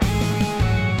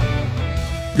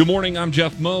Good morning, I'm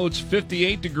Jeff Moe. It's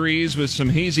 58 degrees with some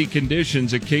hazy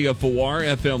conditions at KFOR,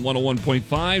 FM 101.5,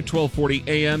 1240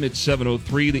 AM. It's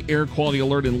 7:03. The air quality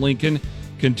alert in Lincoln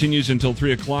continues until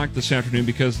 3 o'clock this afternoon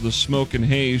because of the smoke and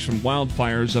haze from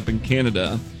wildfires up in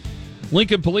Canada.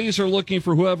 Lincoln police are looking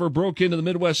for whoever broke into the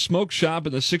Midwest Smoke Shop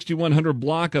in the 6100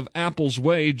 block of Apples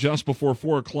Way just before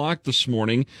 4 o'clock this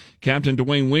morning. Captain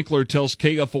Dwayne Winkler tells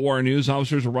KFOR News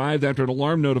officers arrived after an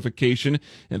alarm notification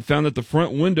and found that the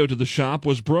front window to the shop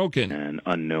was broken. An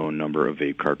unknown number of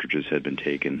vape cartridges had been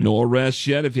taken. No arrests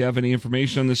yet. If you have any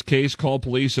information on this case, call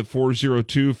police at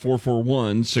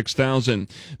 402-441-6000.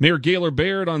 Mayor Gaylor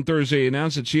Baird on Thursday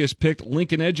announced that she has picked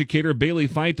Lincoln educator Bailey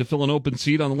Fite to fill an open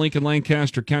seat on the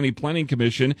Lincoln-Lancaster County Planning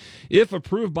Commission. If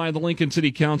approved by the Lincoln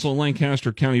City Council and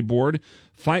Lancaster County Board,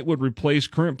 Fite would replace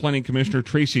current Planning Commissioner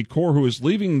Tracy KFOR, who is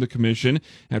leaving the commission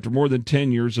after more than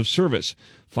 10 years of service.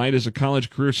 Fite is a college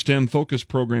career STEM focus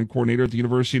program coordinator at the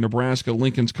University of Nebraska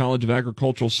Lincoln's College of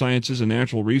Agricultural Sciences and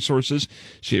Natural Resources.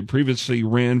 She had previously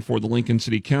ran for the Lincoln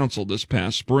City Council this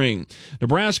past spring.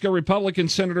 Nebraska Republican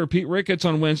Senator Pete Ricketts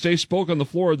on Wednesday spoke on the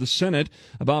floor of the Senate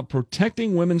about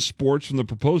protecting women's sports from the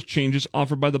proposed changes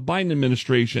offered by the Biden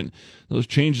administration. Those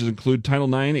changes include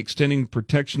Title IX extending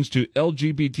protections to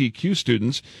LGBTQ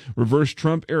students, reverse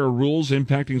Trump-era rules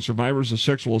impacting survivors of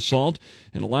sexual assault,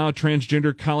 and allow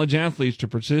transgender college athletes to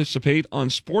participate on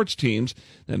sports teams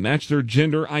that match their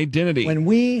gender identity. When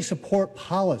we support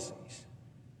policies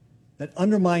that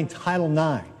undermine Title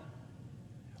IX,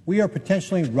 we are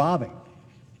potentially robbing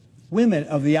women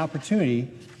of the opportunity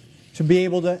to be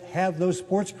able to have those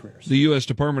sports careers. The U.S.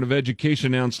 Department of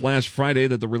Education announced last Friday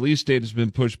that the release date has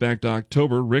been pushed back to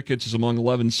October. Ricketts is among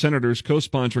 11 senators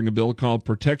co-sponsoring a bill called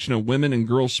Protection of Women and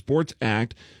Girls Sports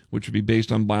Act, which would be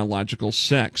based on biological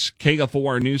sex.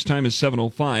 KFOR News Time is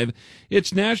 7:05.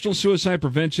 It's National Suicide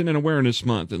Prevention and Awareness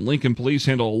Month, and Lincoln Police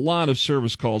handle a lot of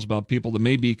service calls about people that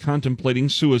may be contemplating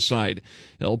suicide.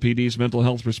 LPD's Mental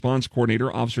Health Response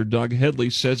Coordinator, Officer Doug Headley,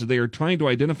 says that they are trying to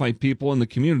identify people in the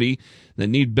community that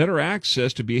need better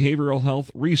access to behavioral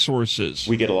health resources.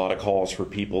 We get a lot of calls for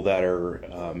people that are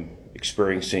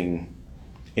experiencing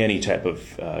any type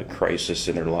of crisis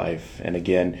in their life. And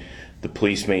again, the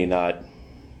police may not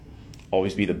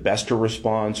always be the best to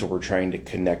respond, so we're trying to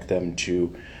connect them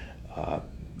to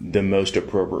the most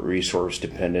appropriate resource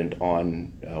dependent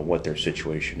on what their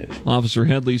situation is. Officer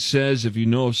Headley says if you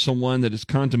know of someone that is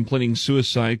contemplating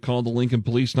suicide, call the Lincoln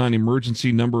Police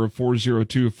non-emergency number of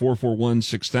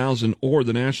 402-441-6000 or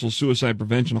the National Suicide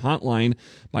Prevention Hotline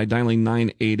by dialing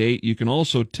 988. You can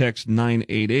also text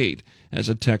 988 as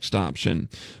a text option.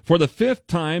 For the fifth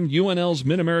time, UNL's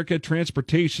Mid-America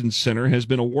Transportation Center has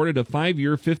been awarded a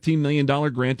 5-year, $15 million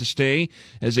grant to stay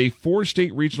as a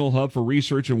 4-state regional hub for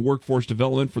research and workforce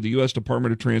development for the U.S.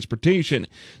 Department of Transportation.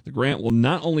 The grant will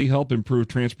not only help improve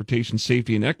transportation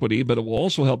safety and equity, but it will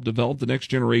also help develop the next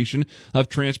generation of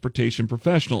transportation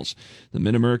professionals. The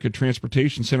Mid-America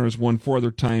Transportation Center has won 4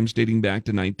 other times dating back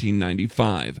to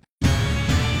 1995.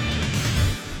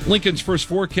 Lincoln's first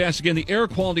forecast. Again, the air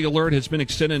quality alert has been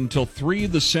extended until 3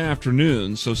 this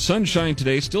afternoon. So sunshine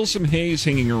today, still some haze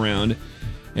hanging around,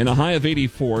 and a high of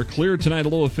 84. Clear tonight, a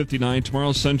low of 59.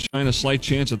 Tomorrow, sunshine, a slight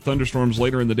chance of thunderstorms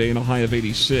later in the day, and a high of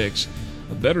 86.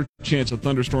 A better chance of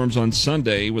thunderstorms on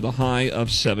Sunday with a high of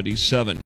 77.